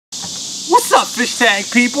What's up, fish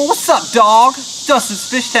tank people? What's up, dog? Dustin's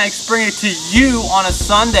Fish Tanks bringing it to you on a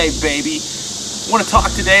Sunday, baby. I want to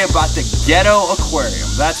talk today about the Ghetto Aquarium.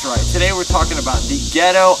 That's right. Today we're talking about the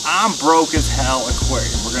Ghetto I'm Broke as Hell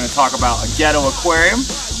Aquarium. We're going to talk about a Ghetto Aquarium.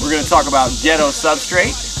 We're going to talk about Ghetto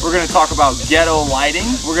substrate. We're going to talk about Ghetto lighting.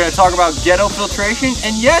 We're going to talk about Ghetto filtration.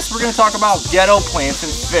 And yes, we're going to talk about Ghetto plants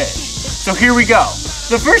and fish. So here we go.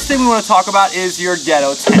 The first thing we want to talk about is your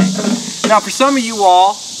Ghetto tank. Now for some of you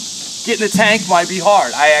all, getting a tank might be hard.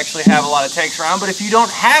 I actually have a lot of tanks around, but if you don't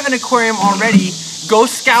have an aquarium already, go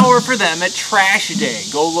scour for them at trash day.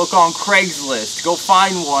 Go look on Craigslist. Go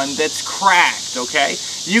find one that's cracked, okay?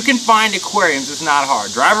 You can find aquariums, it's not hard.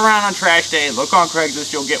 Drive around on trash day, look on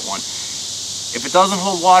Craigslist, you'll get one. If it doesn't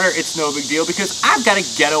hold water, it's no big deal because I've got a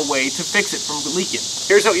Ghetto way to fix it from leaking.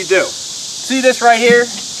 Here's what you do. See this right here?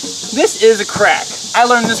 This is a crack. I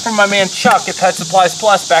learned this from my man Chuck at Pet Supplies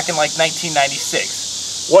Plus back in like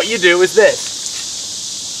 1996. What you do is this.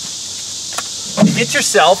 You get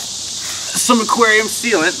yourself some aquarium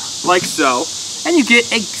sealant, like so, and you get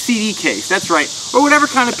a CD case, that's right, or whatever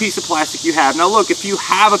kind of piece of plastic you have. Now look, if you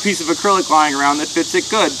have a piece of acrylic lying around that fits it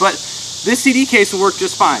good, but this CD case will work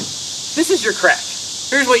just fine. This is your crack.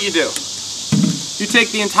 Here's what you do. You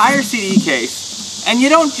take the entire CD case, and you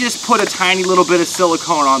don't just put a tiny little bit of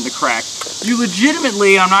silicone on the crack. You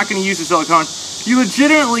legitimately, I'm not going to use the silicone, you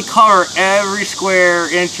legitimately cover every square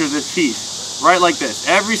inch of this piece, right like this.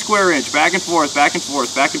 Every square inch, back and forth, back and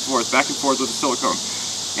forth, back and forth, back and forth with the silicone.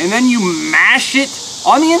 And then you mash it,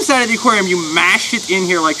 on the inside of the aquarium, you mash it in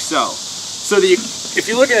here like so. So if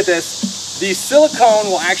you're looking at this, the silicone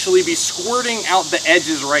will actually be squirting out the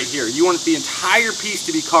edges right here. You want the entire piece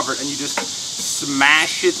to be covered, and you just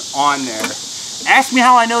smash it on there. Ask me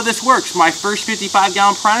how I know this works. My first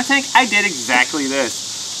 55-gallon piranha tank, I did exactly this.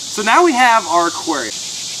 So now we have our aquarium.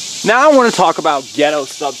 Now I want to talk about Ghetto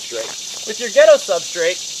substrate. With your Ghetto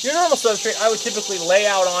substrate, your normal substrate, I would typically lay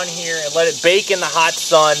out on here and let it bake in the hot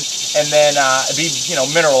sun and then be,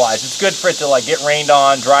 mineralized. It's good for it to like get rained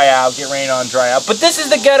on, dry out, get rained on, dry out. But this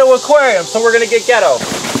is the Ghetto Aquarium, so we're going to get Ghetto.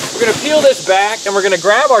 We're going to peel this back and we're going to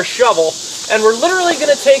grab our shovel and we're literally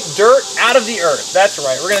going to take dirt out of the earth. That's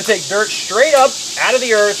right. We're going to take dirt straight up out of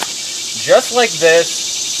the earth, just like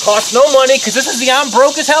this. Costs no money because this is the I'm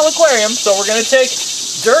Broke as Hell Aquarium. So we're going to take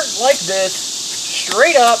dirt like this,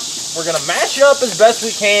 straight up. We're going to mash it up as best we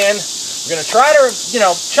can. We're going to try to,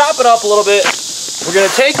 chop it up a little bit. We're going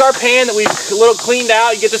to take our pan that we've a little cleaned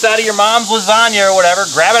out. You get this out of your mom's lasagna or whatever.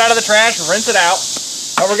 Grab it out of the trash, rinse it out.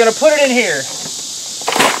 And we're going to put it in here.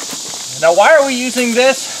 Now, why are we using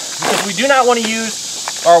this? Because we do not want to use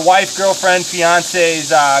our wife, girlfriend,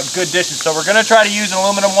 fiance's good dishes. So we're going to try to use an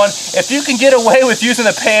aluminum one. If you can get away with using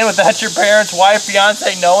a pan without your parents, wife, fiance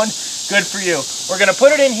knowing, good for you. We're going to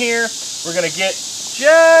put it in here. We're going to get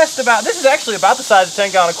just about, this is actually about the size of a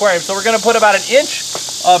 10-gallon aquarium. So we're going to put about an inch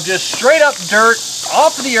of just straight up dirt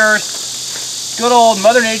off the earth. Good old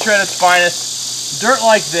Mother Nature at its finest. Dirt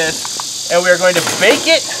like this. And we are going to bake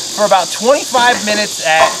it for about 25 minutes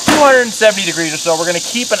at 270 degrees or so. We're going to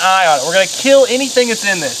keep an eye on it. We're going to kill anything that's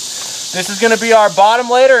in this. This is going to be our bottom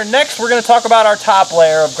layer, and next we're going to talk about our top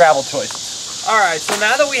layer of gravel choices. Alright, so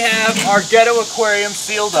now that we have our Ghetto Aquarium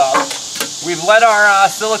sealed up, we've let our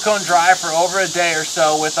silicone dry for over a day or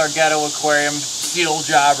so with our Ghetto Aquarium seal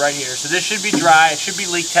job right here. So this should be dry, it should be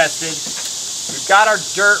leak tested. We've got our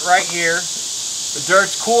dirt right here. The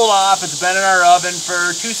dirt's cooled off, it's been in our oven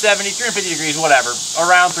for 270, 350 degrees, whatever,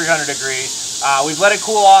 around 300 degrees. We've let it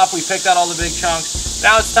cool off, we picked out all the big chunks.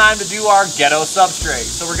 Now it's time to do our Ghetto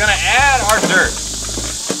substrate. So we're going to add our dirt.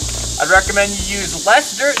 I'd recommend you use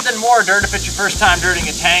less dirt than more dirt if it's your first time dirting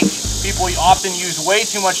a tank. People often use way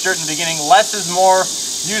too much dirt in the beginning. Less is more.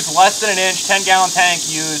 Use less than an inch. 10-gallon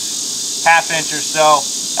tank, use half inch or so.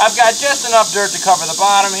 I've got just enough dirt to cover the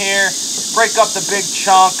bottom here. Break up the big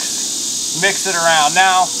chunks. Mix it around.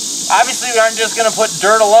 Now, obviously we aren't just going to put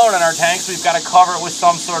dirt alone in our tanks. We've got to cover it with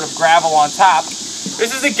some sort of gravel on top.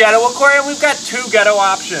 This is the Ghetto Aquarium. We've got two Ghetto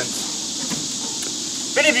options.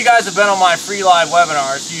 If any of you guys have been on my free live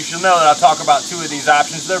webinars, you should know that I'll talk about two of these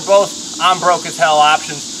options. They're both I'm Broke as Hell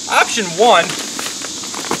options. Option one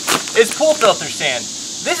is pool filter sand.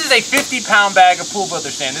 This is a 50-pound bag of pool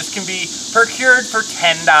filter sand. This can be procured for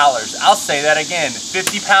 $10. I'll say that again.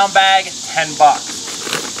 50-pound bag, 10 bucks.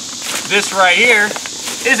 This right here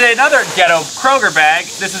is another Ghetto Kroger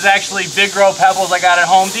bag. This is actually Big Grow Pebbles I got at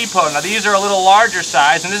Home Depot. Now these are a little larger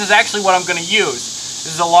size, and this is actually what I'm going to use.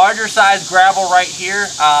 This is a larger size gravel right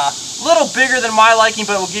here. A little bigger than my liking,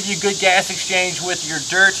 but it will give you good gas exchange with your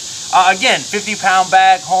dirt. Again, 50-pound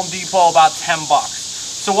bag, Home Depot, about 10 bucks.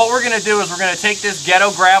 So what we're going to do is we're going to take this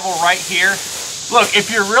Ghetto gravel right here, Look,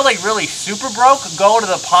 if you're really, really super broke, go to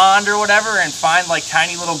the pond or whatever and find like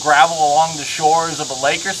tiny little gravel along the shores of a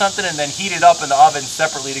lake or something and then heat it up in the oven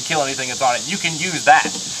separately to kill anything that's on it. You can use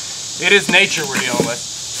that. It is nature we're dealing with.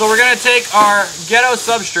 So we're going to take our Ghetto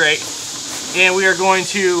substrate and we are going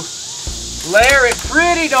to layer it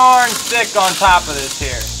pretty darn thick on top of this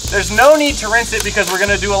here. There's no need to rinse it because we're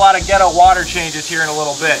going to do a lot of Ghetto water changes here in a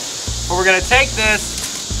little bit. But we're going to take this,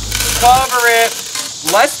 cover it,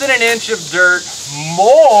 less than an inch of dirt,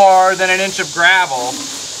 more than an inch of gravel, and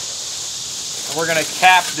we're going to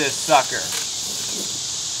cap this sucker.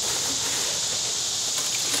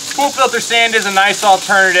 Pool filter sand is a nice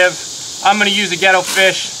alternative. I'm going to use a Ghetto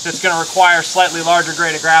fish that's going to require slightly larger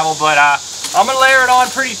grade of gravel, but I'm going to layer it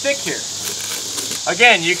on pretty thick here.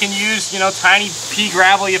 Again, you can use, you know, tiny pea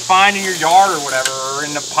gravel you find in your yard or whatever, or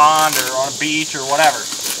in the pond or on a beach or whatever.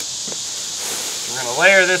 We're going to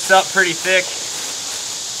layer this up pretty thick,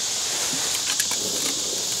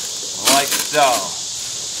 like so.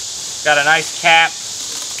 Got a nice cap.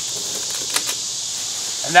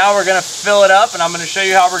 And now we're going to fill it up, and I'm going to show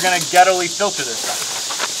you how we're going to Ghetto-ly filter this stuff.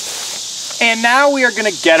 And now we are going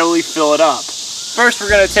to Ghetto-ly fill it up. First, we're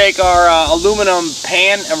going to take our aluminum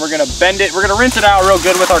pan and we're going to bend it. We're going to rinse it out real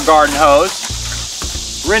good with our garden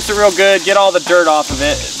hose. Rinse it real good, get all the dirt off of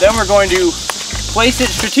it. Then we're going to place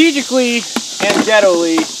it strategically and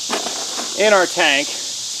Ghetto-ly in our tank.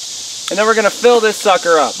 And then we're going to fill this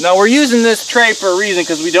sucker up. Now, we're using this tray for a reason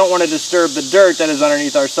because we don't want to disturb the dirt that is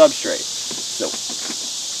underneath our substrate. So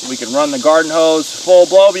we can run the garden hose full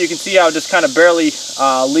blow, but you can see how it just kind of barely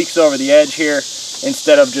leaks over the edge here,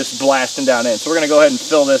 instead of just blasting down in. So we're going to go ahead and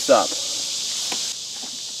fill this up.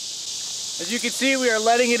 As you can see, we are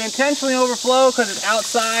letting it intentionally overflow because it's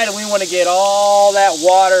outside and we want to get all that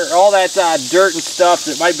water, all that dirt and stuff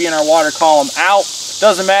that might be in our water column out.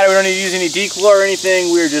 Doesn't matter, we don't need to use any dechlor or anything.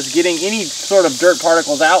 We're just getting any sort of dirt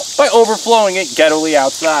particles out by overflowing it Ghetto-ly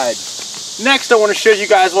outside. Next, I want to show you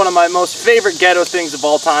guys one of my most favorite Ghetto things of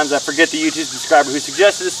all times. I forget the YouTube subscriber who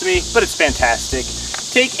suggested this to me, but it's fantastic.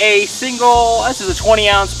 Take a single, this is a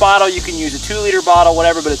 20-ounce bottle, you can use a 2-liter bottle,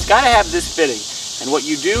 whatever, but it's got to have this fitting. And what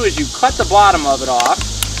you do is you cut the bottom of it off.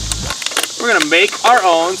 We're going to make our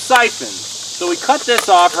own siphon. So we cut this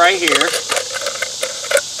off right here.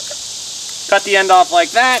 Cut the end off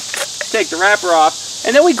like that, take the wrapper off,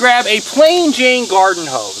 and then we grab a plain Jane garden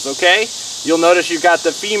hose, okay? You'll notice you've got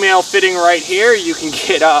the female fitting right here. You can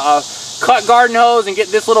get a cut garden hose and get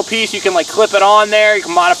this little piece. You can like clip it on there. You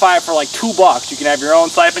can modify it for like $2. You can have your own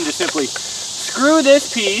siphon. Just simply screw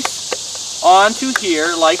this piece onto here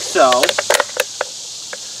like so.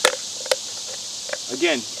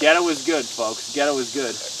 Again, Ghetto is good, folks. Ghetto is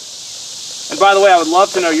good. And by the way, I would love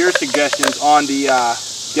to know your suggestions on the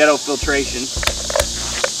Ghetto filtration.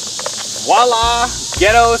 Voila!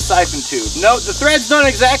 Ghetto siphon tube. Note, the threads don't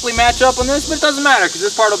exactly match up on this, but it doesn't matter because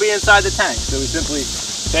this part will be inside the tank. So we simply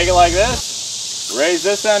take it like this, raise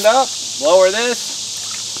this end up, lower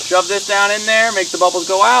this, shove this down in there, make the bubbles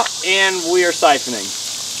go out, and we are siphoning.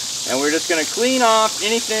 And we're just going to clean off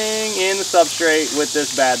anything in the substrate with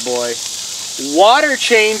this bad boy. Water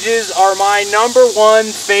changes are my #1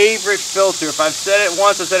 favorite filter. If I've said it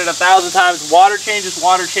once, I've said it 1,000 times. Water changes,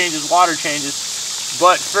 water changes, water changes.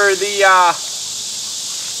 But for the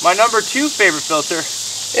my #2 favorite filter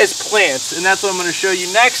is plants, and that's what I'm going to show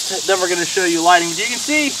you next. Then we're going to show you lighting. But you can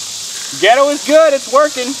see, Ghetto is good. It's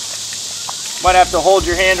working. Might have to hold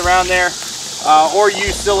your hand around there, or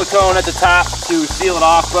use silicone at the top to seal it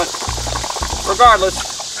off. But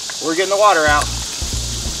regardless, we're getting the water out.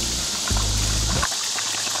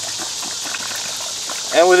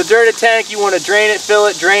 And with a dirted tank, you want to drain it, fill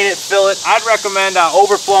it, drain it, fill it. I'd recommend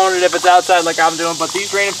overflowing it if it's outside like I'm doing, but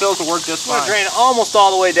these drain and fills will work just fine. We're going to drain it almost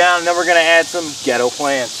all the way down, and then we're going to add some Ghetto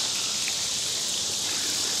plants.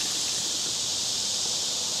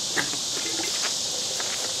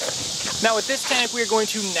 Now with this tank, we are going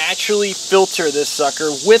to naturally filter this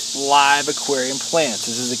sucker with live aquarium plants.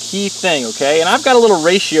 This is a key thing, okay? And I've got a little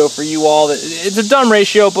ratio for you all. It's a dumb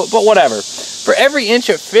ratio, but whatever. For every inch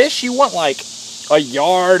of fish, you want like a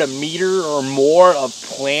yard, a meter or more of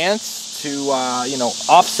plants to, you know,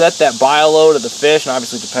 offset that bioload of the fish. And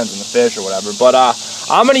obviously it depends on the fish or whatever. But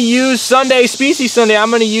I'm going to use Species Sunday. I'm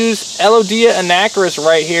going to use Elodia anacharis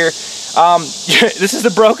right here. This is the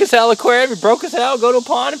broke as hell aquarium. If you're broke as hell, go to a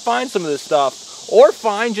pond and find some of this stuff. Or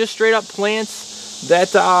find just straight up plants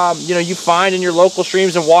that, you know, you find in your local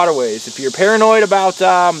streams and waterways. If you're paranoid about,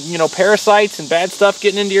 you know, parasites and bad stuff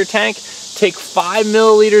getting into your tank, take 5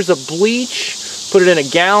 milliliters of bleach, put it in a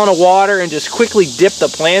gallon of water, and just quickly dip the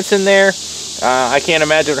plants in there. I can't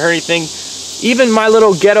imagine it would hurt anything. Even my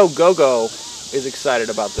little Ghetto Go-Go is excited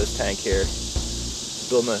about this tank here.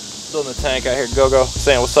 building the tank out here. Go-Go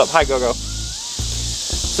saying what's up. Hi, Go-Go.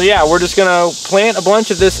 So yeah, we're just gonna plant a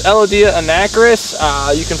bunch of this Eladia anacris.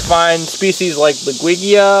 You can find species like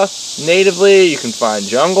Liguigia natively. You can find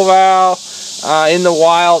jungle val in the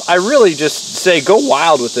wild. I really just say go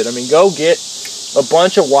wild with it. I mean, go get a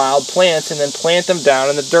bunch of wild plants and then plant them down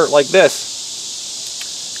in the dirt like this.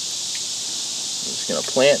 I'm just gonna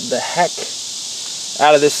plant the heck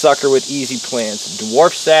out of this sucker with easy plants.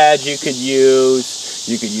 Dwarf sage you could use.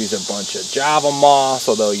 You could use a bunch of Java moss,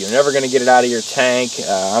 although you're never going to get it out of your tank.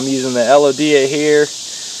 I'm using the Eladia here,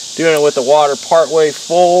 doing it with the water partway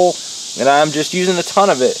full, and I'm just using a ton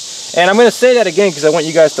of it. And I'm going to say that again because I want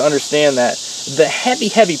you guys to understand that the heavy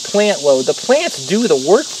plant load, the plants do the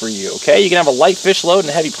work for you, okay? You can have a light fish load and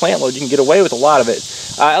a heavy plant load. You can get away with a lot of it.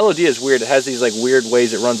 Eladia is weird. It has these like weird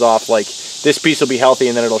ways it runs off. Like this piece will be healthy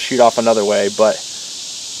and then it'll shoot off another way. But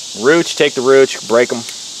roots, take the roots, break them,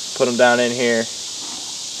 put them down in here.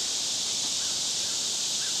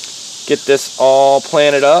 Get this all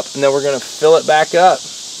planted up, and then we're going to fill it back up.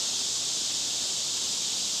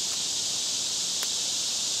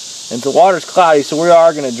 And the water's cloudy, so we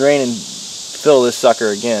are going to drain and fill this sucker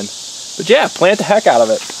again. But yeah, plant the heck out of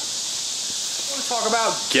it. I want to talk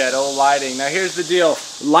about ghetto lighting. Now here's the deal.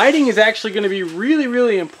 Lighting is actually going to be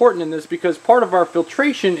really important in this because part of our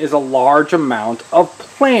filtration is a large amount of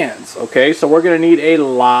plants. Okay, so we're going to need a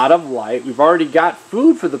lot of light. We've already got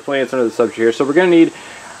food for the plants under the substrate here, so we're going to need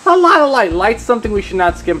a lot of light. Light's something we should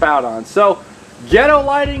not skimp out on. So ghetto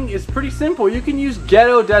lighting is pretty simple. You can use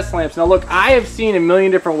ghetto desk lamps. Now look, I have seen a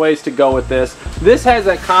million different ways to go with this. This has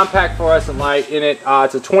a compact fluorescent light in it.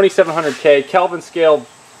 It's a 2700K. Kelvin scale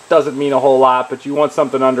doesn't mean a whole lot, but you want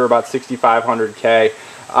something under about 6500K.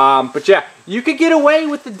 But yeah, you could get away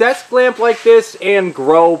with the desk lamp like this and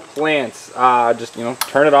grow plants. Just, you know,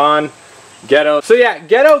 turn it on. Ghetto. So yeah,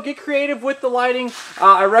 ghetto, get creative with the lighting.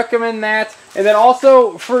 I recommend that. And then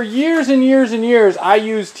also, for years and years, I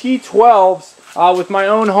used T12s with my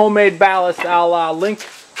own homemade ballast. I'll link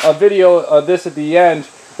a video of this at the end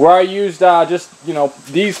where I used just, you know,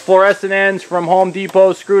 these fluorescent ends from Home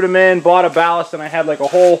Depot, screwed them in, bought a ballast, and I had like a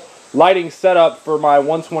whole lighting setup for my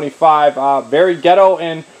 125. Very ghetto,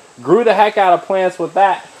 and grew the heck out of plants with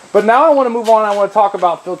that. But now I want to move on. I want to talk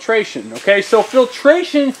about filtration. Okay, so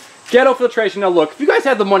filtration. Ghetto filtration. Now look, if you guys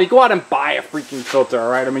have the money, go out and buy a freaking filter,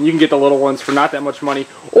 alright? I mean, you can get the little ones for not that much money,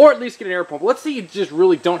 or at least get an air pump. Let's say you just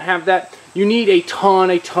really don't have that. You need a ton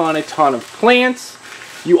of plants.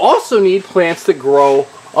 You also need plants that grow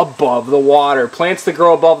above the water. Plants that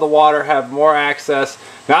grow above the water have more access,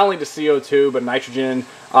 not only to CO2, but nitrogen,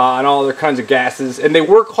 and all other kinds of gases. And they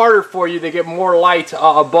work harder for you. They get more light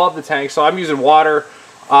above the tank. So I'm using water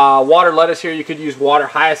lettuce here. You could use water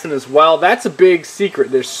hyacinth as well. That's a big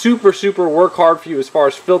secret. They're super work hard for you as far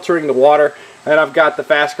as filtering the water. And I've got the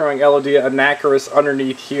fast growing Eladia anacris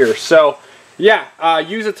underneath here. So yeah,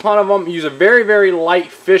 use a ton of them. Use a very light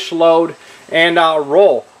fish load and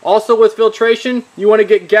roll. Also with filtration, you want to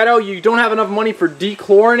get ghetto. You don't have enough money for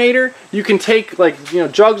dechlorinator. You can take like, you know,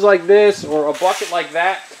 jugs like this or a bucket like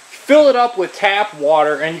that, fill it up with tap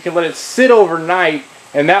water, and you can let it sit overnight.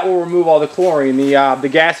 And that will remove all the chlorine. The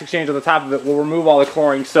gas exchange on the top of it will remove all the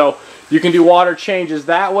chlorine. So you can do water changes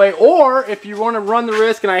that way. Or if you want to run the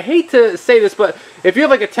risk, and I hate to say this, but if you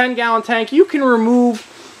have like a 10-gallon tank, you can remove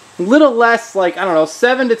a little less, like, I don't know,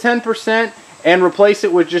 7 to 10%, and replace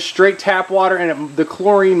it with just straight tap water, and the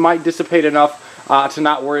chlorine might dissipate enough to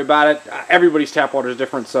not worry about it. Everybody's tap water is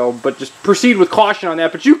different, so, but just proceed with caution on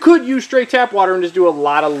that. But you could use straight tap water and just do a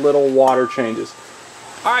lot of little water changes.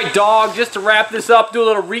 Alright dog, just to wrap this up, do a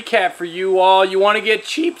little recap for you all. You want to get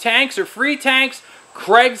cheap tanks or free tanks,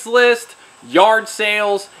 Craigslist, yard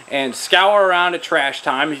sales, and scour around at trash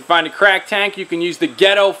time. If you find a cracked tank, you can use the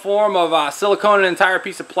ghetto form of silicone, an entire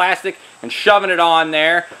piece of plastic, and shoving it on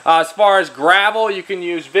there. As far as gravel, you can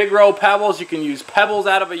use Vigro pebbles. You can use pebbles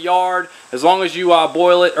out of a yard, as long as you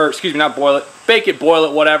boil it, or excuse me, not boil it, bake it, boil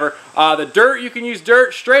it, whatever. The dirt, you can use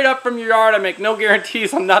dirt straight up from your yard. I make no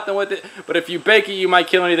guarantees on nothing with it, but if you bake it, you might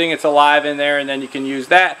kill anything that's alive in there, and then you can use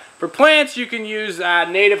that. For plants, you can use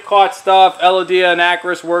native caught stuff. Eladia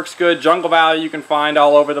anacris works good. Jungle Valley you can find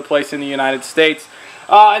all over the place in the United States.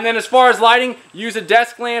 And then as far as lighting, use a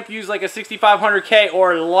desk lamp, use like a 6500K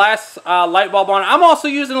or less light bulb on it. I'm also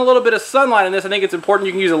using a little bit of sunlight in this. I think it's important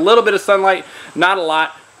you can use a little bit of sunlight, not a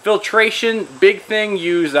lot. Filtration, big thing,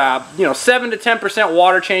 use 7 to 10%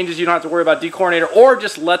 water changes. You don't have to worry about dechlorinator, or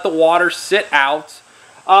just let the water sit out.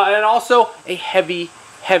 And also a heavy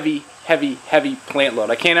heavy plant load.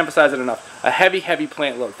 I can't emphasize it enough. A heavy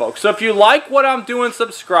plant load, folks. So if you like what I'm doing,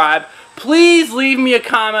 subscribe. Please leave me a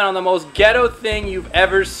comment on the most ghetto thing you've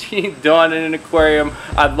ever seen done in an aquarium.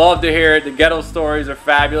 I'd love to hear it. The ghetto stories are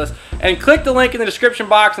fabulous. And click the link in the description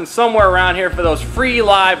box and somewhere around here for those free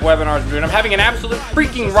live webinars I'm doing. I'm having an absolute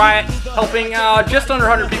freaking riot, helping just under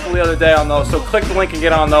 100 people the other day on those. So click the link and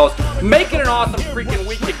get on those. Make it an awesome freaking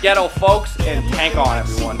week to ghetto, folks, and tank on,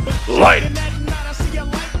 everyone. Light it.